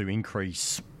is to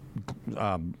increase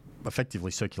effectively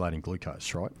circulating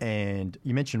glucose, right? And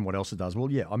you mentioned what else it does.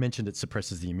 Well, yeah, I mentioned it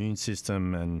suppresses the immune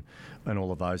system and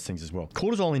all of those things as well.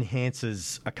 Cortisol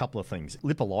enhances a couple of things.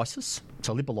 Lipolysis.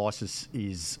 So lipolysis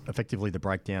is effectively the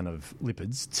breakdown of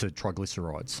lipids to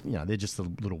triglycerides. They're just the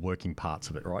little working parts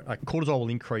of it, right? Cortisol will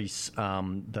increase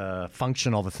the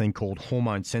function of a thing called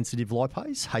hormone-sensitive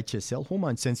lipase, HSL.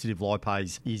 Hormone-sensitive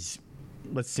lipase is,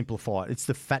 let's simplify it, it's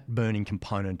the fat-burning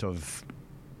component of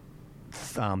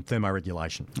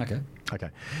thermoregulation. Okay.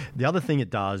 The other thing it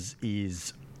does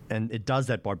is, and it does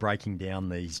that by breaking down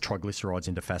these triglycerides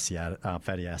into fatty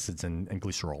acids and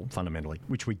glycerol, fundamentally,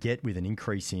 which we get with an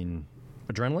increase in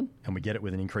adrenaline, and we get it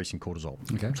with an increase in cortisol.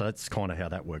 Okay. So that's kind of how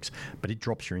that works. But it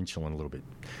drops your insulin a little bit.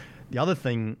 The other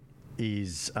thing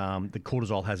is that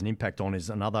cortisol has an impact on is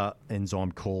another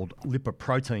enzyme called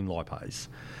lipoprotein lipase,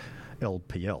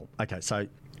 LPL. Okay, so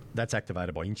that's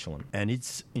activated by insulin, and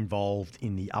it's involved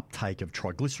in the uptake of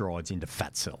triglycerides into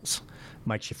fat cells.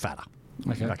 Makes you fatter.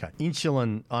 Okay.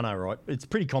 Insulin, I know, right? It's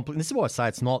pretty complicated. This is why I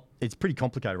say it's pretty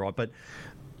complicated, right?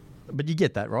 But you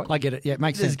get that, right? I get it. Yeah, it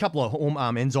makes sense. There's a couple of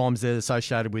enzymes that are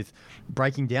associated with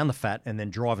breaking down the fat and then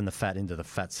driving the fat into the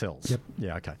fat cells. Yep.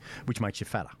 Yeah, okay. Which makes you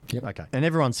fatter. Yep. Okay. And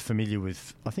everyone's familiar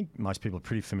with, I think most people are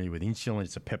pretty familiar with insulin.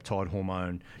 It's a peptide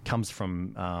hormone, comes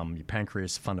from your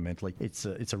pancreas fundamentally. It's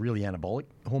a really anabolic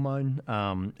hormone,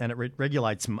 and it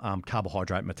regulates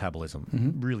carbohydrate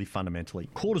metabolism, really fundamentally.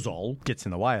 Cortisol gets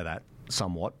in the way of that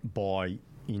somewhat by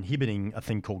inhibiting a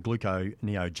thing called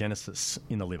gluconeogenesis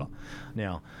in the liver.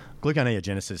 Now,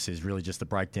 gluconeogenesis is really just the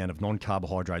breakdown of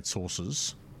non-carbohydrate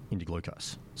sources into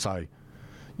glucose. So,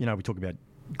 we talk about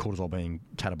cortisol being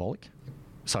catabolic.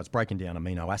 So it's breaking down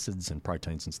amino acids and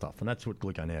proteins and stuff, and that's what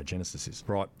gluconeogenesis is,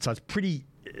 right? So it's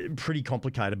pretty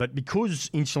complicated, but because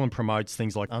insulin promotes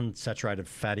things like unsaturated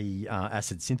fatty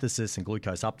acid synthesis and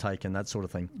glucose uptake and that sort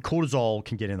of thing, cortisol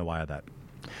can get in the way of that,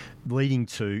 leading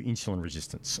to insulin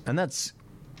resistance, and that's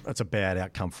a bad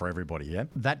outcome for everybody, yeah?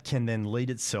 That can then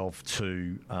lead itself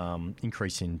to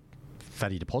increase in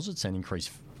fatty deposits and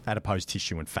increase adipose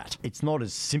tissue and fat. It's not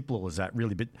as simple as that,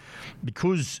 really, but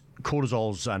because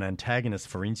cortisol's an antagonist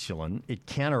for insulin, it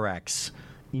counteracts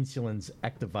insulin's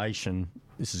activation.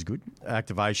 This is good.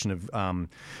 Activation of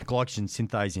glycogen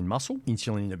synthase in muscle,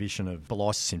 insulin inhibition of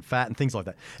glycolysis in fat, and things like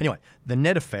that. Anyway, the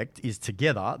net effect is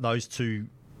together, those two,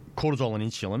 cortisol and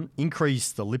insulin,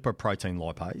 increase the lipoprotein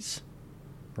lipase,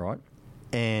 right,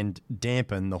 and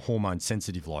dampen the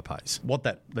hormone-sensitive lipase.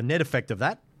 The net effect of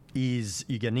that is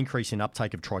you get an increase in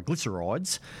uptake of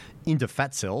triglycerides into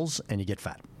fat cells, and you get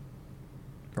fat,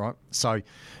 right? So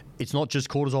it's not just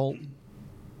cortisol,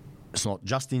 it's not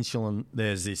just insulin.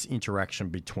 There's this interaction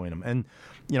between them, and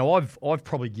I've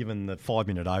probably given the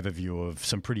 5-minute overview of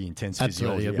some pretty intense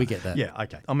physiology. Absolutely, we get that. Yeah,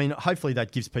 okay. I mean, hopefully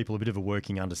that gives people a bit of a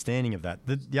working understanding of that.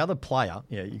 The other player,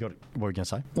 yeah, you got it. What were you going to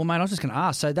say? Well, mate, I was just going to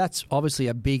ask. So that's obviously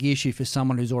a big issue for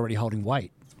someone who's already holding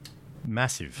weight.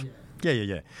 Massive.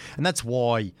 Yeah. And that's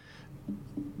why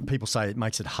people say it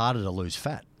makes it harder to lose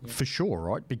fat, for sure,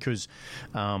 right? Because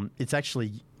it's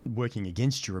actually working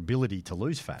against your ability to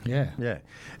lose fat. Yeah.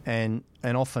 And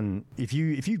often if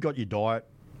you've got your diet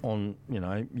on,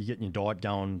 you're getting your diet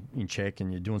going in check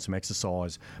and you're doing some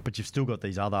exercise, but you've still got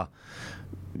these other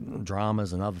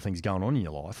dramas and other things going on in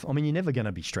your life. I mean, you're never going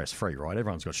to be stress-free, right?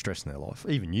 Everyone's got stress in their life.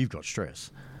 Even you've got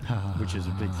stress, which is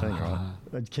a big thing, right?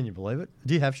 Can you believe it?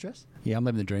 Do you have stress? Yeah, I'm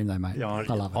living the dream though, mate. Yeah, I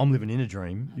love it. I'm living in a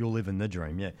dream. You're living the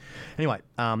dream, yeah. Anyway,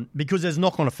 because there's a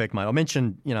knock-on effect, mate. I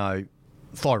mentioned,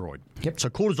 thyroid. Yep. So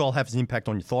cortisol has an impact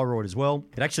on your thyroid as well.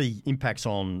 It actually impacts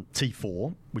on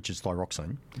T4, which is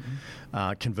thyroxine,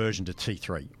 conversion to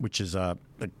T3, which is a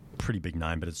pretty big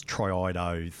name, but it's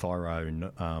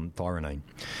triiodothyronine,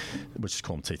 which is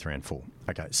called T3 and 4.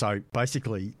 Okay, so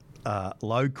basically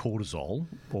low cortisol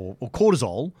or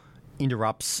cortisol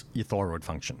interrupts your thyroid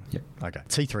function. Yep. Okay.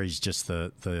 T3 is just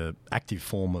the active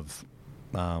form of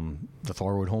the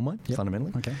thyroid hormone,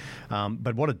 fundamentally. Okay.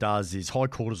 But what it does is high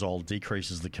cortisol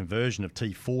decreases the conversion of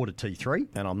T4 to T3,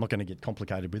 and I'm not going to get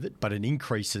complicated with it, but it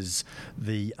increases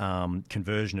the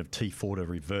conversion of T4 to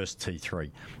reverse T3.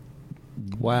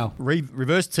 Wow.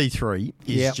 Reverse T3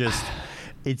 is just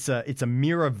it's a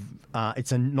mirror.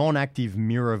 It's a non-active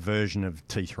mirror version of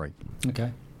T3.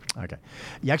 Okay. Okay.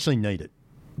 You actually need it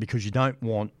because you don't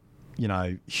want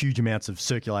huge amounts of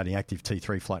circulating active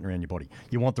T3 floating around your body.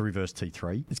 You want the reverse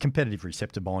T3. It's competitive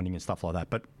receptor binding and stuff like that,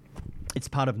 but it's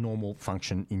part of normal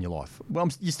function in your life. Well,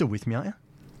 you're still with me, aren't you?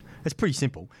 It's pretty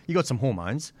simple. You got some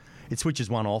hormones. It switches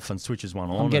one off and switches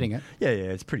one on. I'm getting it. Yeah,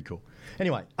 it's pretty cool.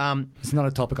 Anyway. It's not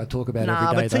a topic I talk about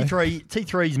every day, but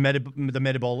T3 is the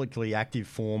metabolically active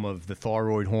form of the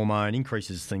thyroid hormone,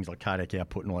 increases things like cardiac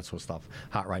output and all that sort of stuff,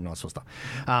 heart rate and all that sort of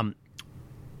stuff.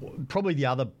 Probably the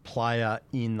other player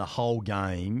in the whole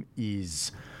game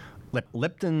is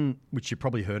leptin, which you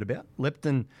probably heard about.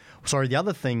 Leptin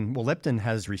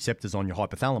has receptors on your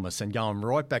hypothalamus, and going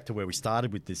right back to where we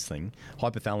started with this thing,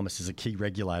 hypothalamus is a key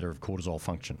regulator of cortisol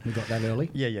function. We got that early?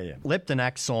 Yeah. Leptin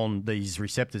acts on these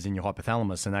receptors in your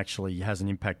hypothalamus and actually has an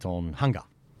impact on hunger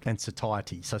and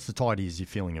satiety. So satiety is your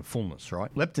feeling of fullness,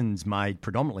 right? Leptin's made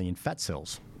predominantly in fat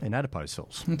cells, in adipose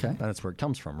cells. Okay. And that's where it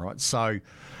comes from, right? So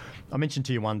I mentioned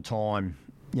to you one time,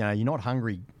 you're not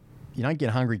hungry. You don't get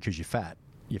hungry because you're fat.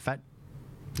 You're fat.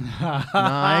 No,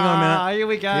 hang on a minute. Here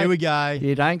we go.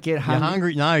 You don't get hungry. You're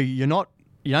hungry. No, you're not.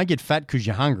 You don't get fat because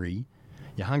you're hungry.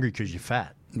 You're hungry because you're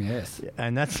fat. Yes.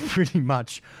 And that's pretty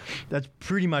much how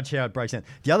it breaks down.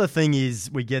 The other thing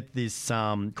is we get this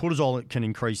cortisol can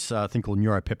increase a thing called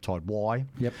neuropeptide Y.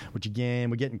 Yep. Which again,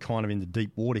 we're getting kind of into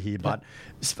deep water here, but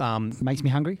makes me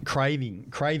hungry.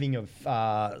 Craving of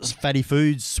fatty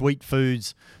foods, sweet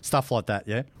foods, stuff like that.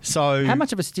 Yeah. So how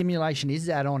much of a stimulation is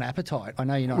that on appetite? I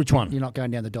know you're not. Which one? You're not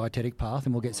going down the dietetic path,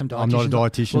 and we'll get some dietitians. I'm not a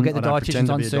dietitian. We'll get the I don't dietitians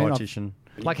on soon. Dietitian.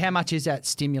 Like, how much is that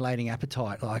stimulating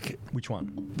appetite? Like, which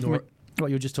one? What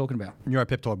you were just talking about.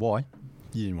 Neuropeptide Y.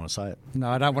 You didn't want to say it. No,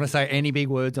 I don't want to say any big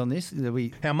words on this.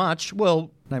 How much? Well,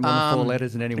 no more than 4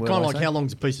 letters in any word. Kind of like how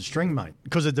long's a piece of string, mate?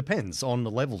 Because it depends on the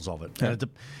levels of it. Yeah.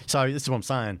 So this is what I'm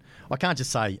saying. I can't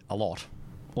just say a lot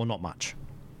or not much.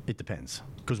 It depends.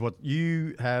 Because what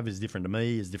you have is different to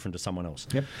me, is different to someone else.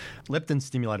 Yep. Leptin's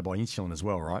stimulated by insulin as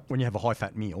well, right? When you have a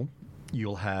high-fat meal,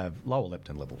 you'll have lower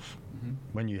leptin levels. Mm-hmm.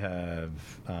 When you have...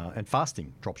 and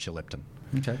fasting drops your leptin.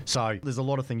 Okay. So there's a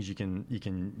lot of things you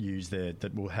can use there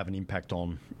that will have an impact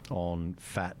on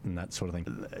fat and that sort of thing.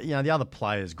 The other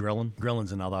player is ghrelin.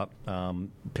 Ghrelin's another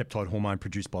peptide hormone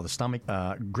produced by the stomach.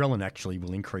 Ghrelin actually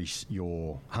will increase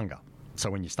your hunger.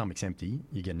 So when your stomach's empty,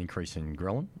 you get an increase in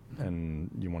ghrelin and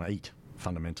you want to eat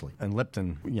fundamentally. And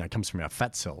leptin, comes from our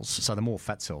fat cells. So the more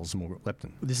fat cells, the more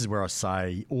leptin. This is where I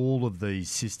say all of these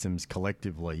systems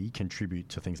collectively contribute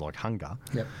to things like hunger,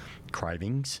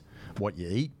 cravings, what you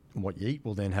eat. What you eat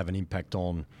will then have an impact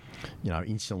on,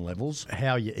 insulin levels.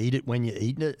 How you eat it, when you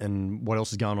eat it, and what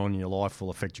else is going on in your life will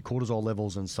affect your cortisol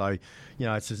levels. And so,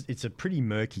 it's a pretty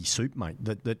murky soup, mate,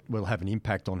 that will have an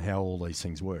impact on how all these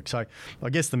things work. So I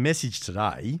guess the message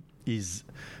today is,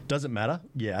 does it matter?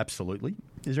 Yeah, absolutely.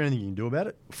 Is there anything you can do about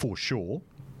it? For sure.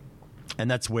 And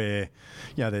that's where,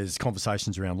 there's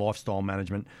conversations around lifestyle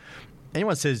management.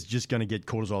 Anyone says just going to get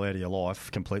cortisol out of your life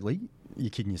completely, you're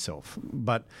kidding yourself.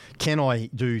 But can I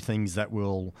do things that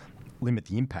will limit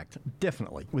the impact?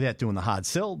 Definitely. Without doing the hard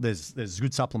sell, there's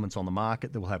good supplements on the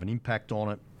market that will have an impact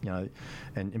on it.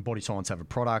 And Body Science have a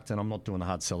product, and I'm not doing the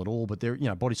hard sell at all, but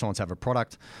Body Science have a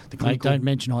product. Mate, don't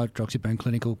mention Hydroxybone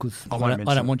Clinical because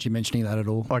I don't want you mentioning that at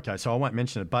all. Okay, so I won't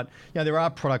mention it. But there are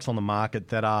products on the market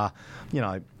that are,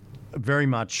 very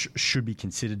much should be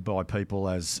considered by people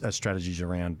as strategies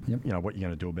around, what you're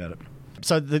going to do about it.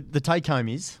 So the take home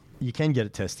is you can get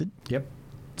it tested. Yep.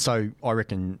 So I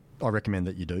recommend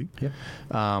that you do. Yep.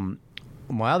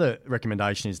 My other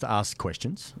recommendation is to ask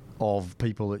questions of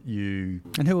people that you...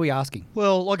 And who are we asking?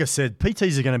 Well, like I said,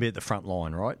 PTs are going to be at the front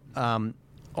line, right?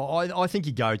 I think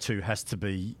your go-to has to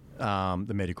be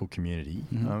the medical community.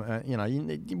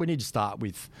 We need to start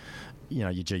with,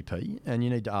 your GP, and you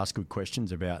need to ask good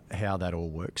questions about how that all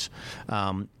works,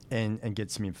 and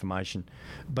get some information.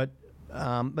 But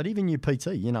even your PT,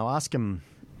 ask them.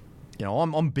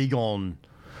 I'm big on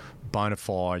bona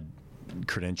fide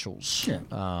credentials. Yeah.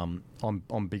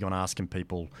 I'm big on asking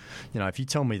people, if you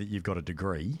tell me that you've got a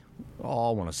degree, I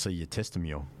want to see your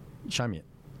testimonial. Show me it,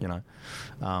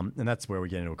 and that's where we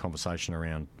get into a conversation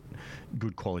around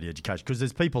good quality education, because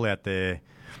there's people out there,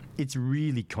 it's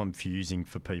really confusing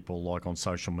for people, like on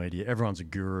social media. Everyone's a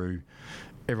guru,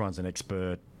 everyone's an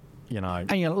expert.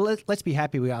 And let's be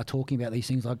happy we are talking about these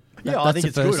things. I think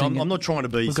it's good. I'm not trying to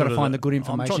be. We've got to find the good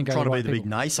information. I'm trying to be the big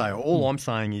naysayer. All I'm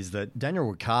saying is that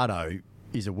Daniel Ricciardo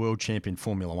is a world champion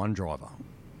Formula One driver.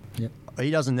 Yep.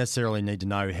 He doesn't necessarily need to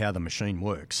know how the machine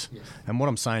works. Yes. And what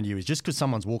I'm saying to you is, just because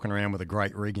someone's walking around with a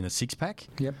great rig and a six-pack,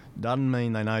 doesn't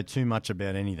mean they know too much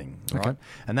about anything, right? Okay.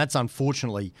 And that's,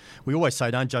 unfortunately, we always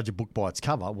say don't judge a book by its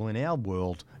cover. Well, in our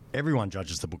world, everyone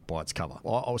judges the book by its cover.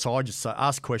 So I just say,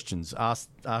 ask questions, ask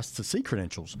to see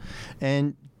credentials.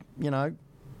 And, I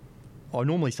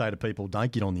normally say to people,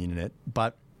 don't get on the internet,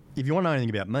 but if you want to know anything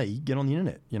about me, get on the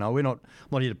internet. I'm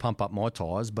not here to pump up my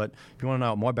tyres, but if you want to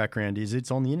know what my background is,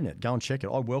 it's on the internet. Go and check it.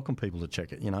 I welcome people to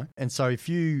check it, And so if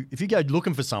you go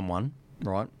looking for someone,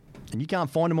 right, and you can't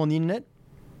find them on the internet,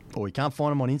 or you can't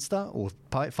find them on Insta or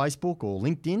Facebook or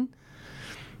LinkedIn,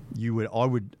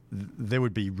 there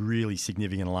would be really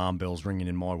significant alarm bells ringing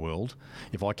in my world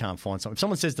if I can't find something. If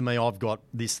someone says to me, I've got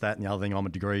this, that, and the other thing, I'm a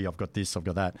degree, I've got this, I've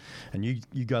got that, and you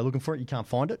go looking for it, you can't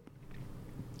find it,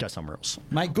 go somewhere else.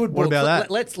 Mate, good books. What about that?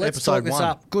 Let's talk this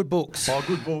up. Good books. Oh,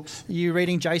 good books. Are you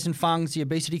reading Jason Fung's The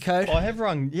Obesity Code? I have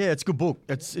run. Yeah, it's a good book.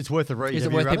 It's worth a read. Is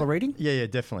it worth people reading? Yeah,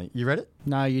 definitely. You read it?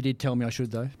 No, you did tell me I should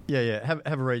though. Yeah. Have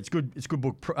a read. It's good. It's a good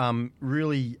book.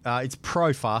 Really, it's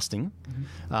pro fasting.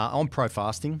 I'm pro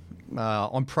fasting.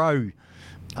 I'm pro. Do you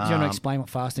want to explain what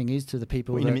fasting is to the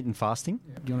people? Intermittent fasting.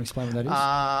 Do you want to explain what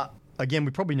that is? Again,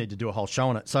 we probably need to do a whole show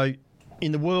on it. So,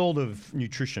 in the world of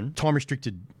nutrition,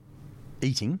 time-restricted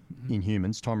eating in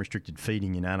humans, time-restricted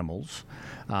feeding in animals,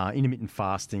 intermittent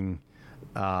fasting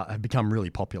have become really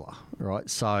popular, right?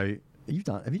 So, have you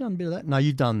done a bit of that? No,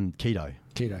 you've done keto.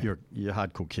 Keto. You're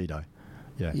hardcore keto.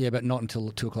 Yeah. Yeah, but not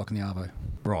until 2 o'clock in the arvo.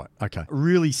 Right. Okay.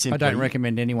 Really simply. I don't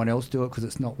recommend anyone else do it because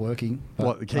it's not working.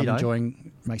 What, the keto? I'm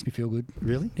enjoying. Makes me feel good.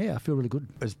 Really? Yeah, I feel really good.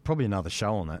 There's probably another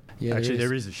show on that. Yeah, actually,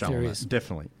 there is a show on that.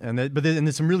 Definitely. And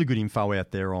there's some really good info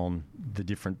out there on the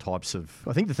different types of.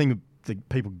 I think the thing that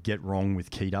people get wrong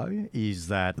with keto is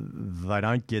that they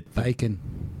don't get bacon.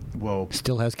 Well,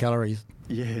 still has calories.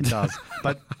 Yeah, it does.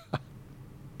 But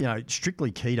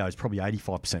strictly keto is probably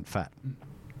 85% fat.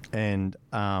 And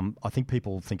I think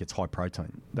people think it's high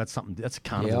protein. That's a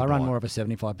carnivore Yeah, I run diet. more of a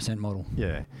 75% model.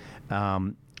 Yeah.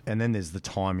 And then there's the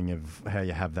timing of how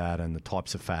you have that and the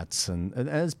types of fats. And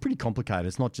it's pretty complicated.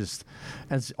 It's not just...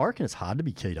 I reckon it's hard to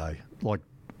be keto. Like,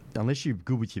 unless you're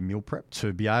good with your meal prep,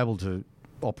 to be able to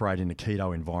operate in a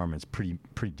keto environment is pretty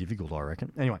difficult, I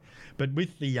reckon. Anyway, but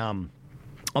with the... I'm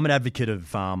an advocate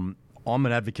of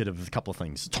a couple of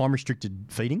things. Time-restricted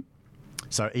feeding.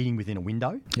 So eating within a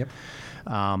window. Yep.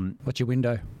 What's your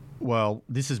window? Well,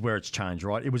 this is where it's changed,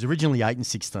 right? It was originally 8 and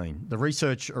 16. The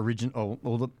research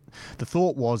the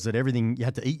thought was that you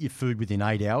had to eat your food within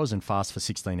 8 hours and fast for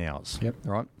 16 hours. Yep.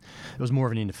 Right? It was more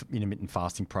of an intermittent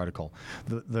fasting protocol.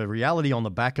 The reality on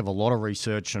the back of a lot of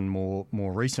research and more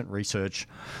recent research,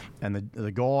 and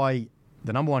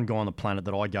the number one guy on the planet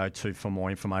that I go to for my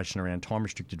information around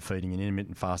time-restricted feeding and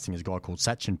intermittent fasting is a guy called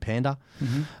Sachin Panda.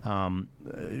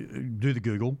 Mm-hmm. Do the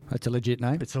Google. That's a legit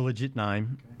name? It's a legit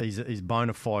name. He's a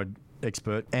bona fide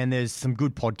expert. And there's some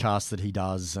good podcasts that he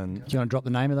does. And do you want to drop the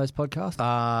name of those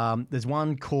podcasts? There's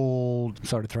one called...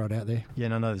 Sorry to throw it out there. Yeah,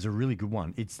 no, there's a really good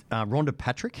one. It's Rhonda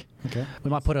Patrick. Okay.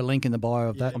 We might put a link in the bio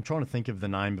of that. I'm trying to think of the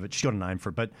name of it. She's got a name for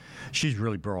it, but she's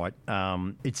really bright.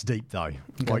 It's deep, though.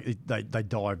 Okay. Like they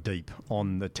dive deep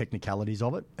on the technicalities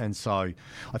of it. And so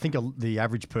I think the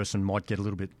average person might get a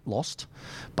little bit lost,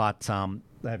 but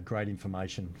they have great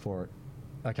information for it.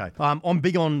 Okay. I'm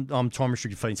big on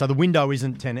time-restricted feeding. So the window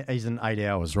isn't 8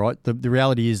 hours, right? The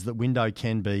reality is that window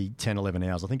can be 10, 11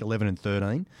 hours. I think 11 and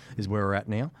 13 is where we're at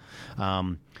now.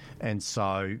 And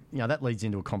so, that leads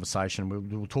into a conversation.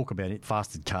 We'll talk about it,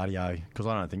 fasted cardio, because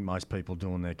I don't think most people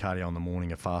doing their cardio in the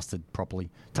morning are fasted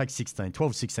properly. It takes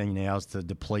 12, 16 hours to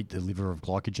deplete the liver of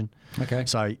glycogen. Okay.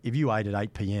 So if you ate at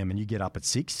 8 p.m. and you get up at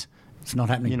 6, It's not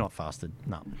happening. You're not fasted.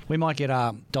 No. We might get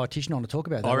a dietitian on to talk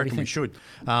about that. I What do reckon you we think? should.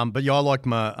 But yeah, I like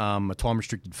my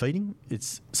time-restricted feeding.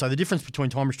 So the difference between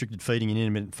time-restricted feeding and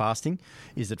intermittent fasting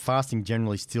is that fasting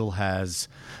generally still has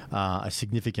a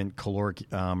significant caloric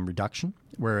reduction,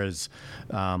 whereas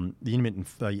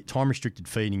the time-restricted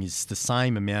feeding is the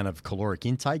same amount of caloric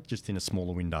intake, just in a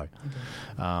smaller window.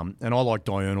 Okay. And I like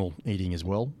diurnal eating as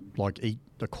well, like eat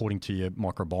according to your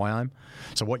microbiome.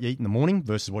 So what you eat in the morning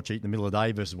versus what you eat in the middle of the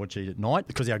day versus what you eat at night,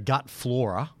 because our gut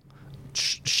flora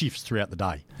shifts throughout the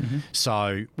day. Mm-hmm.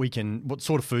 So what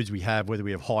sort of foods we have, whether we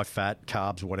have high fat,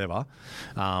 carbs, or whatever,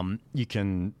 you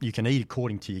can eat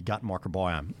according to your gut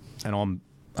microbiome. And I'm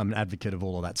an advocate of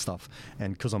all of that stuff.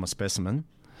 And because I'm a specimen,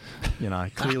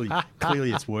 clearly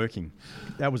it's working.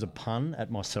 That was a pun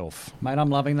at myself. Mate, I'm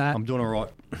loving that. I'm doing all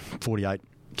right. 48,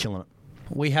 killing it.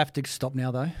 We have to stop now,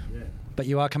 though. Yeah. But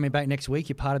you are coming back next week.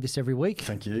 You're part of this every week.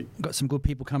 Thank you. Got some good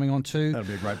people coming on too. That'll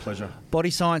be a great pleasure.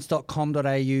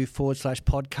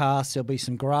 bodyscience.com.au/podcast. There'll be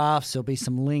some graphs, there'll be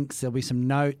some links, there'll be some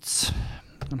notes.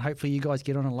 And hopefully you guys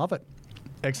get on and love it.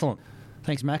 Excellent.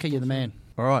 Thanks, Macca. You're the man.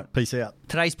 All right. Peace out.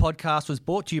 Today's podcast was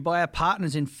brought to you by our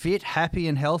partners in Fit, Happy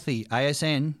and Healthy,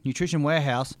 ASN, Nutrition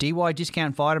Warehouse, DY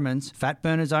Discount Vitamins, Fat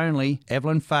Burners Only,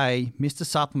 Evelyn Faye, Mr.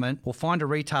 Supplement, or find a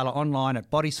retailer online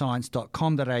at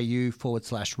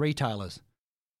bodyscience.com.au/retailers.